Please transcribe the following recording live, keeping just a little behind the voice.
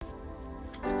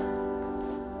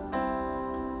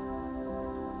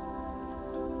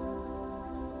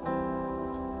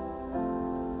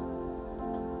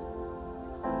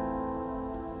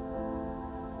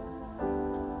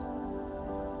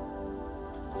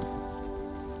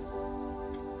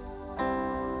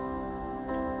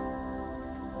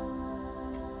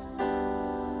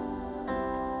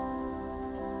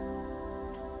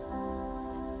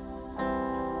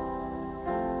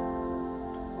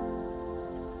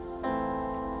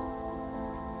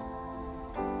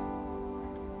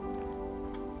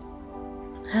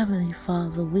Heavenly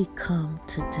Father, we come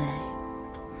today.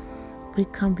 We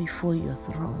come before your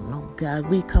throne, Lord God.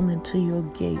 We come into your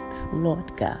gates,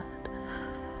 Lord God,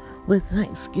 with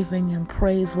thanksgiving and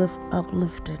praise, with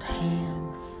uplifted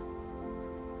hands,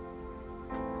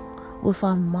 with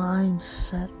our minds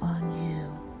set on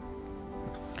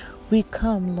you. We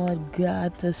come, Lord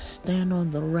God, to stand on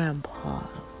the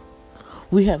rampart.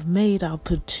 We have made our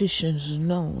petitions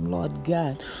known, Lord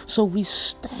God, so we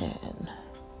stand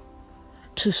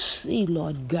to see,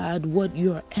 Lord God, what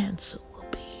your answer will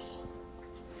be.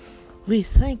 We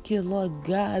thank you, Lord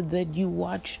God, that you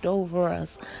watched over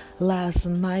us last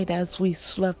night as we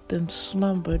slept and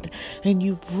slumbered, and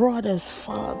you brought us,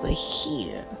 Father,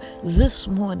 here this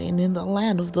morning in the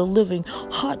land of the living,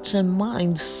 hearts and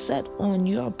minds set on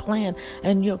your plan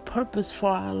and your purpose for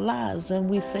our lives, and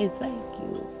we say thank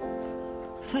you.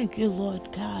 Thank you,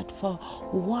 Lord God, for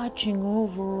watching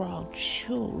over our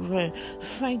children.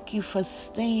 Thank you for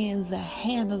staying the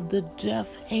hand of the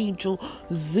death angel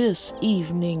this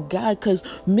evening, God, because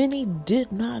many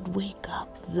did not wake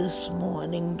up this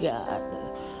morning, God.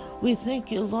 We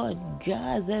thank you, Lord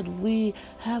God, that we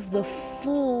have the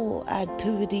full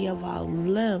activity of our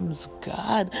limbs,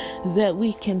 God, that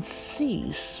we can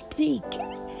see, speak,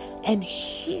 and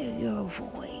hear your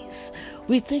voice.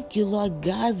 We thank you, Lord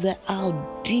God, that our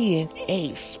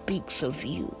DNA speaks of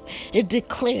you. It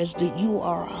declares that you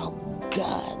are our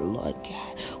God, Lord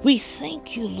God. We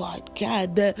thank you, Lord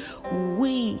God, that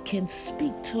we can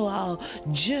speak to our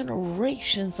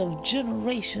generations of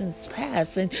generations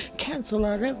past and cancel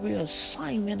out every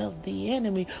assignment of the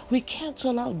enemy. We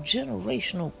cancel out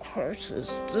generational curses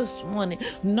this morning,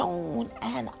 known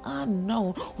and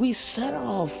unknown. We set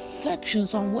our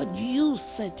affections on what you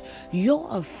set your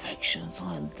affections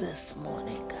on this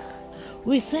morning, God.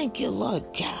 We thank you, Lord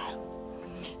God,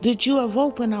 that you have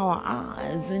opened our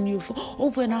eyes and you've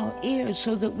opened our ears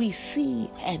so that we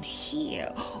see and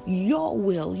hear your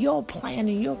will, your plan,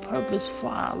 and your purpose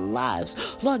for our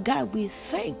lives. Lord God, we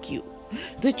thank you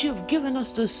that you've given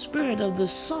us the spirit of the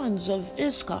sons of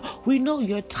Issachar. We know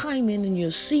your timing and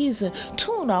your season.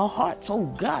 Tune our hearts, oh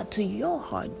God, to your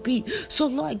heartbeat. So,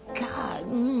 Lord God,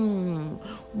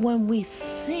 when we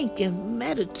think and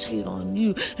meditate on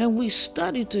you and we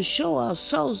study to show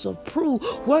ourselves approved,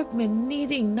 workmen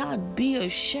needing not be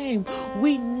ashamed,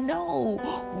 we know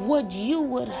what you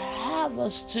would have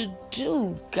us to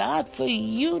do, God, for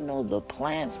you know the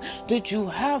plans that you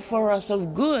have for us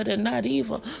of good and not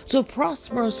evil, to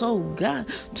prosper us, oh God,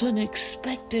 to an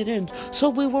expected end. So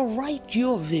we will write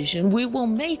your vision. We will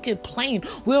make it plain.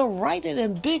 We'll write it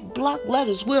in big block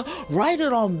letters. We'll write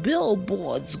it on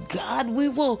billboards, God. We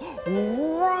will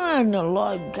run,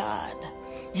 Lord God.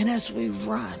 And as we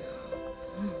run,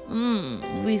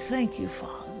 we thank you,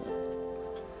 Father,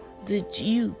 that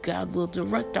you, God, will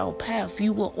direct our path.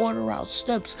 You will order our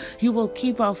steps. You will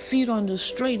keep our feet on the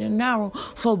straight and narrow,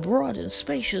 for broad and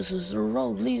spacious is the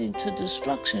road leading to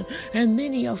destruction, and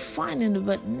many are finding it,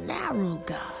 but narrow,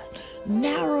 God.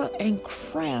 Narrow and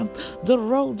cramped the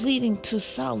road leading to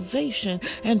salvation,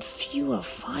 and few are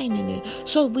finding it.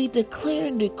 So we declare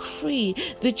and decree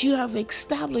that you have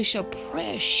established a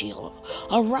prayer shield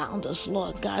around us,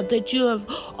 Lord God, that you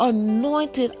have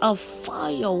anointed a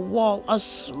firewall, a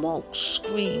smoke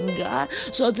screen, God,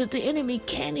 so that the enemy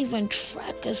can't even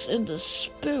track us in the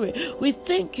spirit. We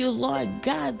thank you, Lord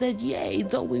God, that yea,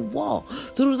 though we walk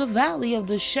through the valley of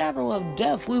the shadow of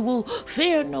death, we will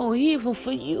fear no evil,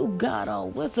 for you, God, are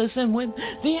with us. And when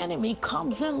the enemy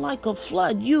comes in like a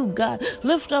flood, you, God,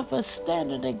 lift up a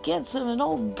standard against him. And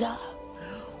oh God,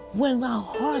 when our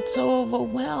hearts are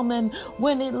overwhelmed and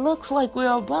when it looks like we're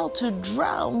about to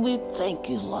drown, we thank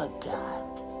you, Lord God,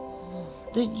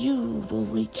 that you will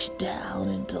reach down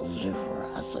and deliver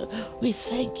us. We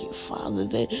thank you, Father,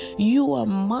 that you are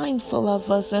mindful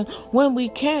of us, and when we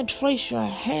can't trace your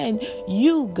hand,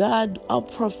 you, God, are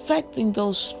perfecting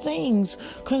those things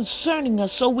concerning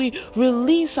us. So we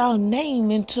release our name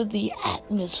into the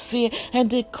atmosphere and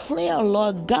declare,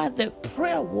 Lord God, that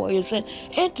prayer warriors and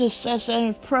intercessors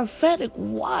and prophetic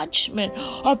watchmen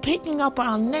are picking up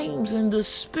our names in the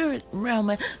spirit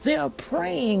realm, and they are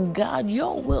praying, God,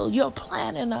 your will, your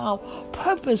plan, and our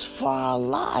purpose for our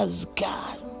lives,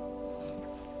 God.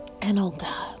 And oh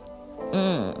God,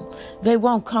 They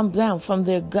won't come down from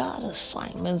their God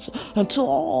assignments until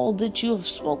all that you have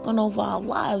spoken over our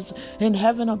lives in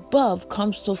heaven above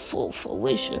comes to full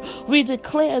fruition. We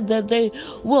declare that they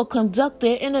will conduct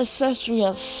their intercessory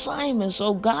assignments,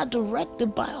 oh God,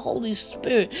 directed by Holy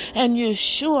Spirit and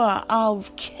Yeshua, our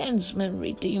kinsman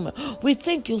redeemer. We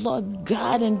thank you, Lord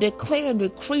God, and declare and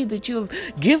decree that you have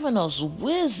given us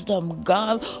wisdom,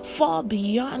 God, far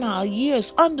beyond our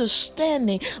years,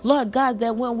 understanding, Lord God,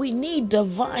 that when we need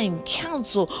divine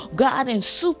counsel, God, and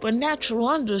supernatural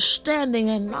understanding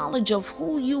and knowledge of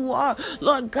who you are,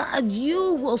 Lord God,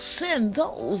 you will send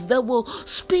those that will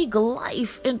speak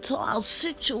life into our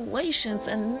situations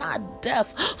and not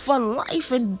death. For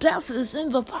life and death is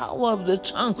in the power of the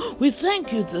tongue. We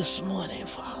thank you this morning,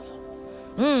 Father.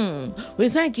 We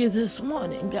thank you this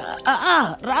morning, God.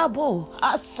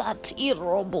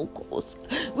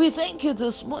 We thank you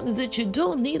this morning that you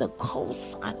don't need a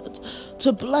co-signer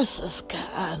to bless us,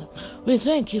 God. We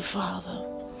thank you, Father,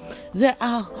 that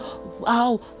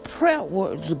our prayer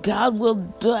words, God,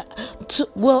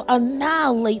 will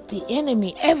annihilate the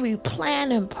enemy, every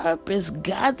plan and purpose,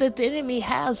 God, that the enemy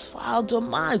has for our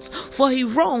demise. For he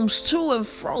roams to and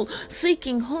fro,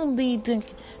 seeking whom he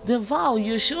devour.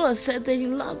 Yeshua said that he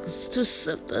loves to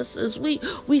sift us as wheat.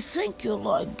 We thank you,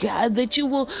 Lord God, that you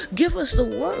will give us the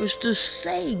words to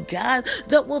say, God,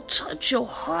 that will touch your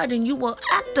heart, and you will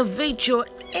activate your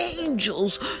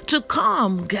angels to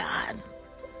come, God.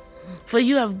 For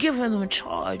you have given them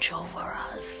charge over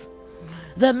us,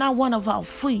 that not one of our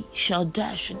feet shall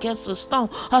dash against a stone.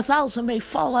 1,000 may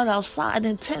fall at our side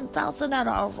and 10,000 at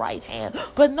our right hand,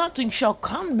 but nothing shall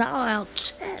come nigh our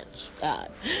tent, God.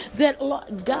 That,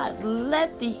 Lord God,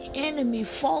 let the enemy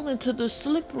fall into the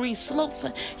slippery slopes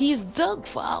that he has dug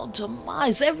for our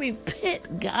demise. Every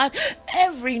pit, God,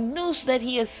 every noose that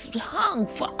he has hung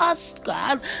for us,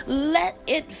 God, let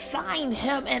it find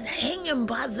him and hang him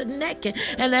by the neck. And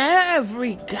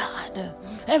every, God,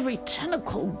 every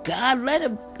tentacle, God, let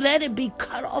it be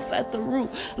cut off at the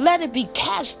root. Let it be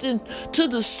cast into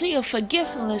the sea of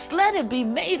forgiveness. Let it be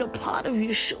made a part of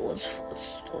Yeshua's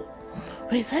footstool.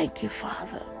 We thank you,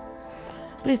 Father.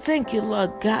 We thank you,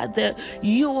 Lord God, that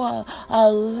you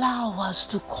allow us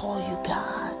to call you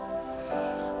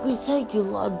God. We thank you,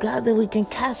 Lord God, that we can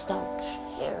cast our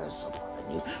cares upon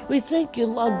you. We thank you,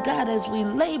 Lord God, as we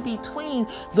lay between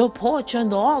the porch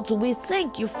and the altar. We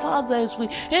thank you, Father, as we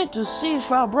intercede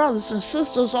for our brothers and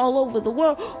sisters all over the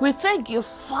world. We thank you,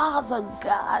 Father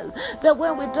God, that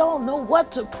when we don't know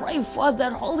what to pray for,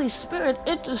 that Holy Spirit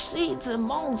intercedes and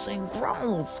moans and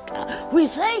groans, God. We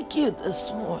thank you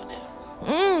this morning.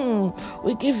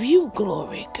 We give you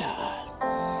glory, God.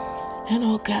 And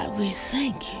oh God, we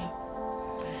thank you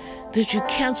that you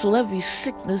cancel every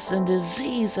sickness and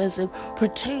disease as it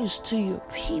pertains to your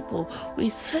people. We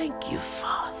thank you,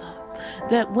 Father,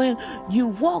 that when you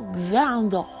walk down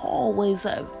the hallways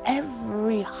of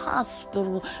every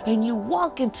hospital and you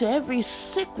walk into every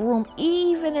sick room,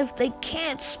 even if they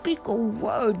can't speak a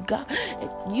word, God,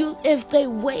 if they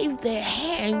wave their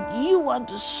hand, you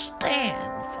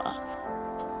understand, Father.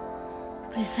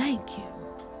 We thank you.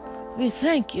 We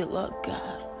thank you, Lord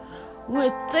God.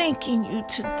 We're thanking you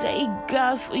today,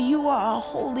 God, for you are a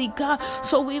holy God.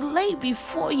 So we lay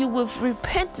before you with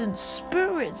repentant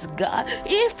spirits, God.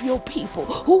 If your people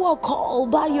who are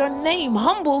called by your name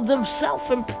humble themselves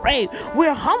and pray,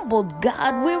 we're humbled,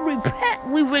 God. We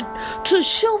repent. To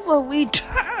Shuvah we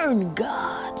turn,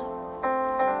 God.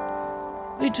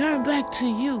 We turn back to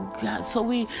you, God. So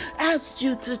we ask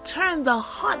you to turn the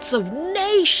hearts of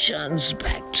nations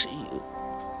back to you.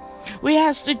 We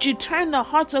ask that you turn the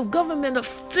hearts of government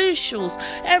officials,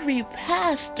 every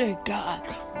pastor, God,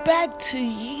 back to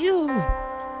you.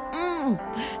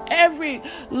 Every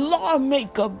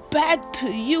lawmaker back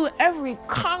to you. Every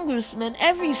congressman,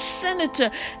 every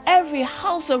senator, every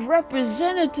House of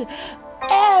Representatives,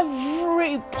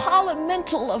 every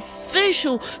parliamentary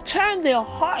official, turn their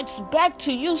hearts back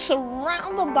to you,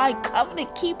 surrounded by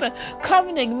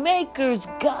covenant makers,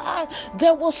 God,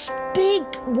 that will speak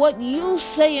what you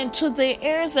say into their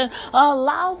ears and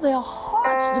allow their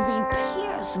hearts to be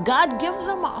pierced. God, give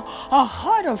them a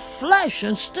heart of flesh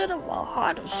instead of a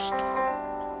heart of stone.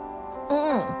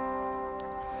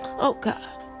 Oh, God,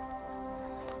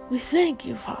 we thank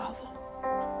you, Father,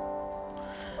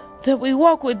 that we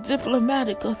walk with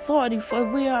diplomatic authority, for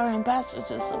we are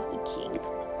ambassadors of the kingdom.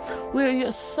 We are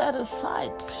your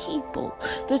set-aside people,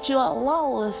 that you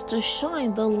allow us to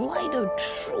shine the light of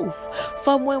truth.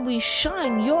 For when we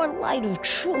shine your light of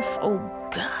truth, oh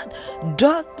God,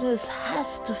 darkness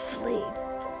has to flee.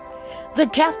 The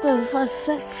captives are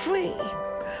set free.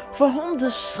 For whom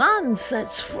the Son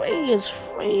sets free is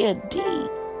free indeed.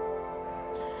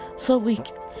 So we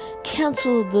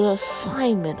cancel the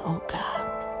assignment, oh God,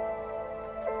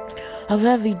 of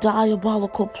every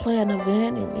diabolical plan of the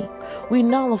enemy. We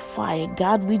nullify it,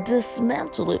 God. We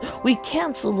dismantle it. We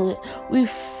cancel it. We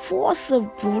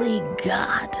forcibly,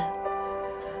 God,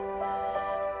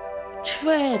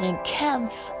 tread and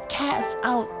cast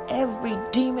out every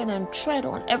demon and tread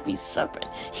on every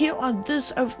serpent here on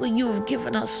this earth where you have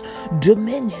given us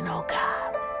dominion, oh God.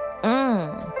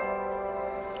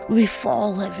 We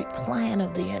fall every plan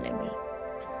of the enemy,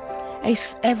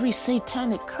 every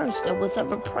satanic curse that was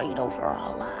ever prayed over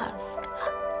our lives.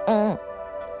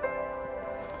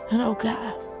 And oh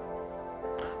God,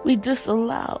 we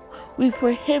disallow, we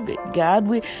prohibit, God.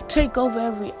 We take over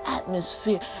every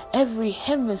atmosphere, every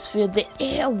hemisphere, the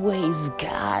airways,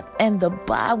 God, and the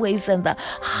byways and the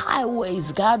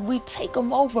highways, God. We take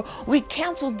them over. We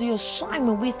cancel the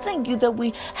assignment. We thank you that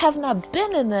we have not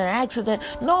been in an accident,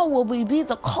 nor will we be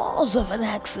the cause of an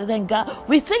accident, God.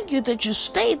 We thank you that you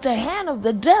stayed the hand of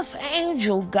the death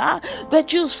angel, God,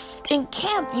 that you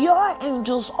encamped your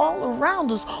angels all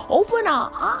around us. Open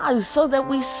our eyes so that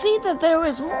we see that there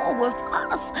is more with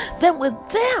us than with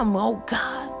them, oh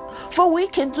God. For we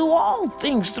can do all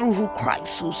things through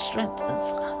Christ who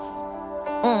strengthens us.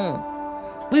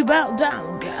 We bow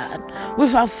down, God,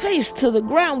 with our face to the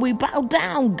ground. We bow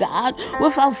down, God,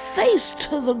 with our face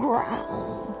to the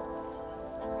ground.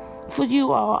 For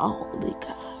you are our holy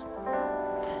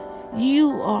God.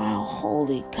 You are our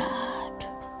holy God.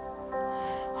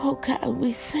 Oh God,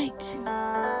 we thank you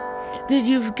that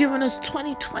you've given us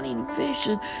 2020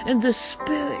 vision in the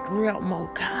spirit realm, oh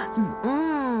God.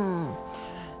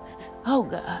 Oh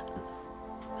God,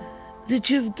 that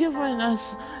you've given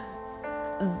us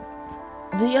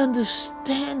the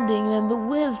understanding and the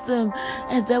wisdom,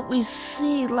 and that we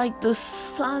see like the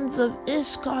sons of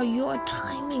Issachar your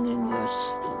timing and your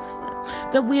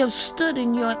season, that we have stood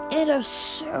in your inner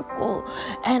circle,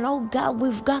 and oh God,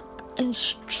 we've got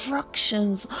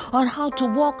instructions on how to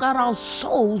walk out our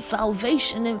soul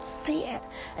salvation in fear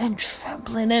and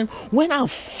trembling. And when our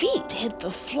feet hit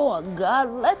the floor, God,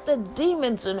 let the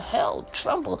demons in hell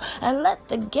tremble, and let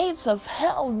the gates of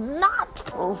hell not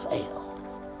prevail.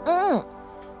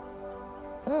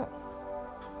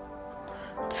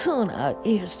 Tune our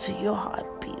ears to your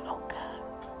heartbeat, oh God.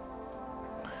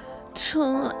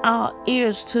 Tune our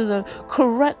ears to the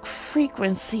correct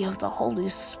frequency of the Holy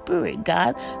Spirit,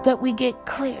 God, that we get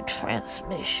clear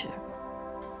transmission.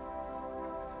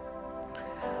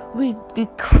 We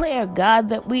declare, God,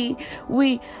 that we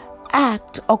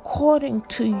act according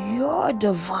to your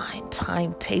divine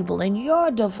timetable and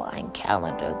your divine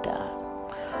calendar, God.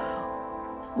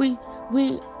 We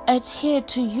adhere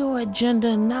to your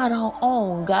agenda, not our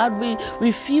own, God. We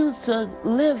refuse to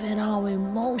live in our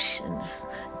emotions,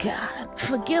 God.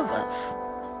 Forgive us.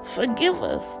 Forgive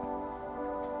us.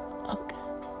 Okay.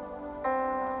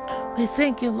 We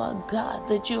thank you, Lord God,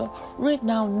 that you have written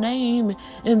our name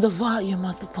in the volume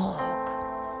of the book.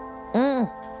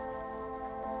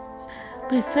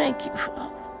 We thank you,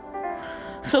 Father.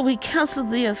 So we cancel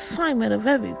the assignment of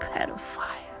every pedophile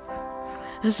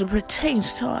as it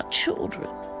pertains to our children.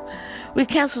 We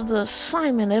cancel the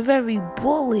assignment of every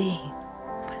bully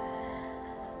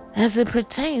as it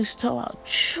pertains to our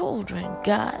children,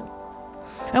 God.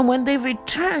 And when they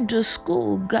return to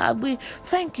school, God, we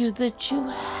thank you that you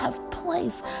have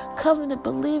placed covenant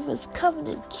believers,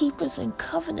 covenant keepers, and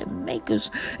covenant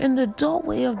makers in the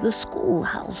doorway of the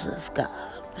schoolhouses, God.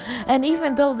 And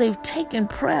even though they've taken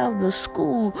prayer of the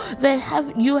school,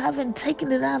 you haven't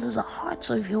taken it out of the hearts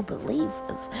of your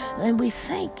believers. And we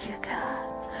thank you, God.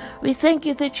 We thank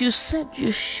you that you sent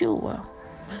Yeshua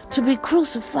to be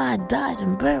crucified, died,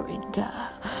 and buried, God.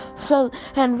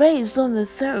 And raised on the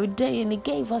third day, and he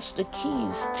gave us the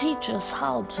keys. Teach us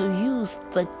how to use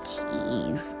the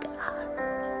keys, God.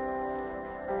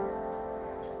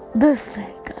 This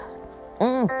day,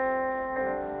 God.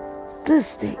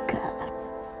 This day, God.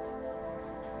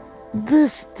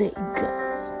 This day,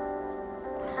 God.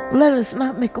 Let us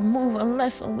not make a move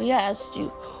unless we ask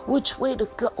you which way to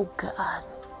go, God.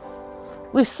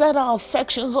 We set our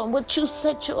affections on what you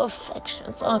set your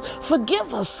affections on.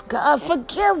 Forgive us, God.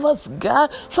 Forgive us,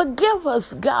 God. Forgive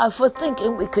us, God, for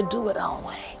thinking we could do it our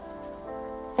way.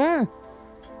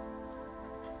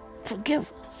 Forgive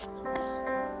us, oh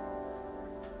God.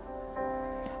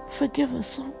 Forgive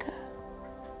us, oh God.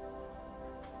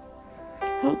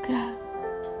 Oh God.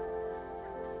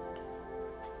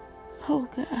 Oh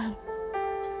God.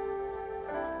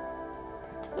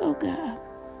 Oh God.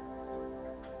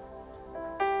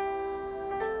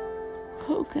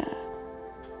 Oh God.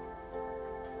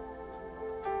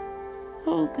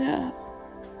 Oh God.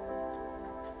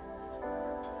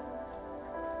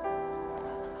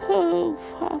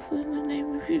 Father, in the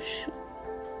name of Yeshua.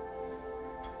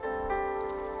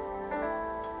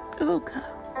 Oh God.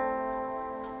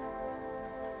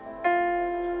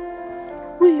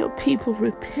 We, your people,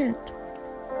 repent.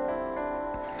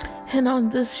 And on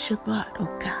this Shabbat,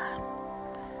 oh God,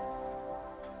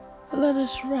 let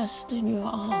us rest in your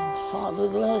arms, Father.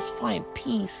 Let us find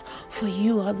peace, for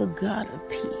you are the God of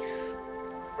peace.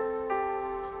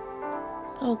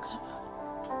 Oh God,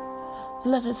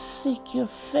 let us seek your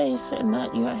face and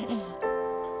not your hand.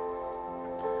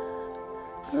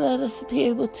 Let us be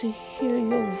able to hear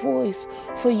your voice,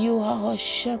 for you are our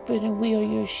shepherd and we are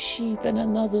your sheep, and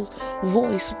another's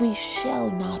voice we shall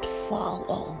not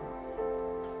follow.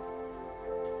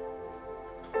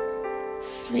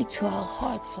 Speak to our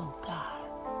hearts, oh God,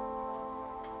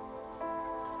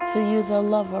 for you the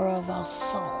lover of our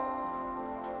soul.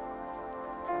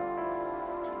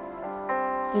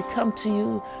 We come to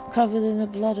you covered in the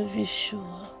blood of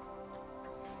Yeshua.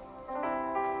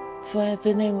 For at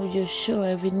the name of Yeshua,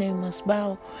 every knee must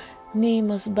bow,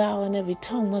 and every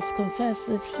tongue must confess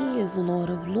that he is Lord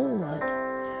of lords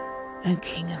and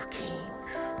King of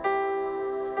kings.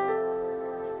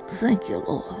 Thank you,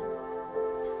 Lord.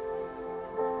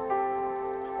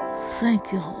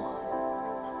 Thank you, Lord.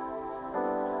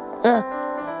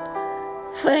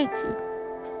 Thank you.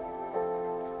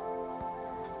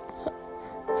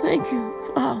 Thank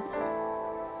you, Father.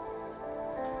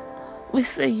 We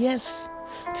say yes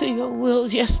to your will,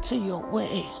 yes to your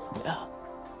way, God.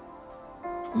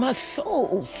 My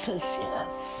soul says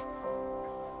yes.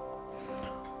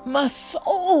 My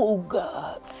soul,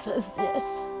 God, says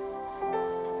yes.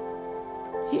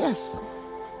 Yes.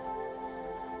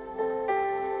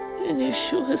 In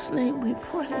Yeshua's name we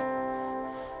pray.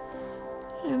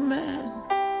 Amen.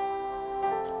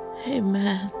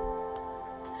 Amen.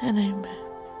 And amen.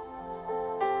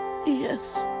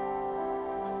 Yes.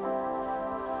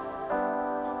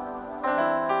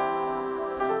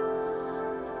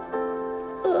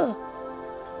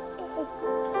 Yes.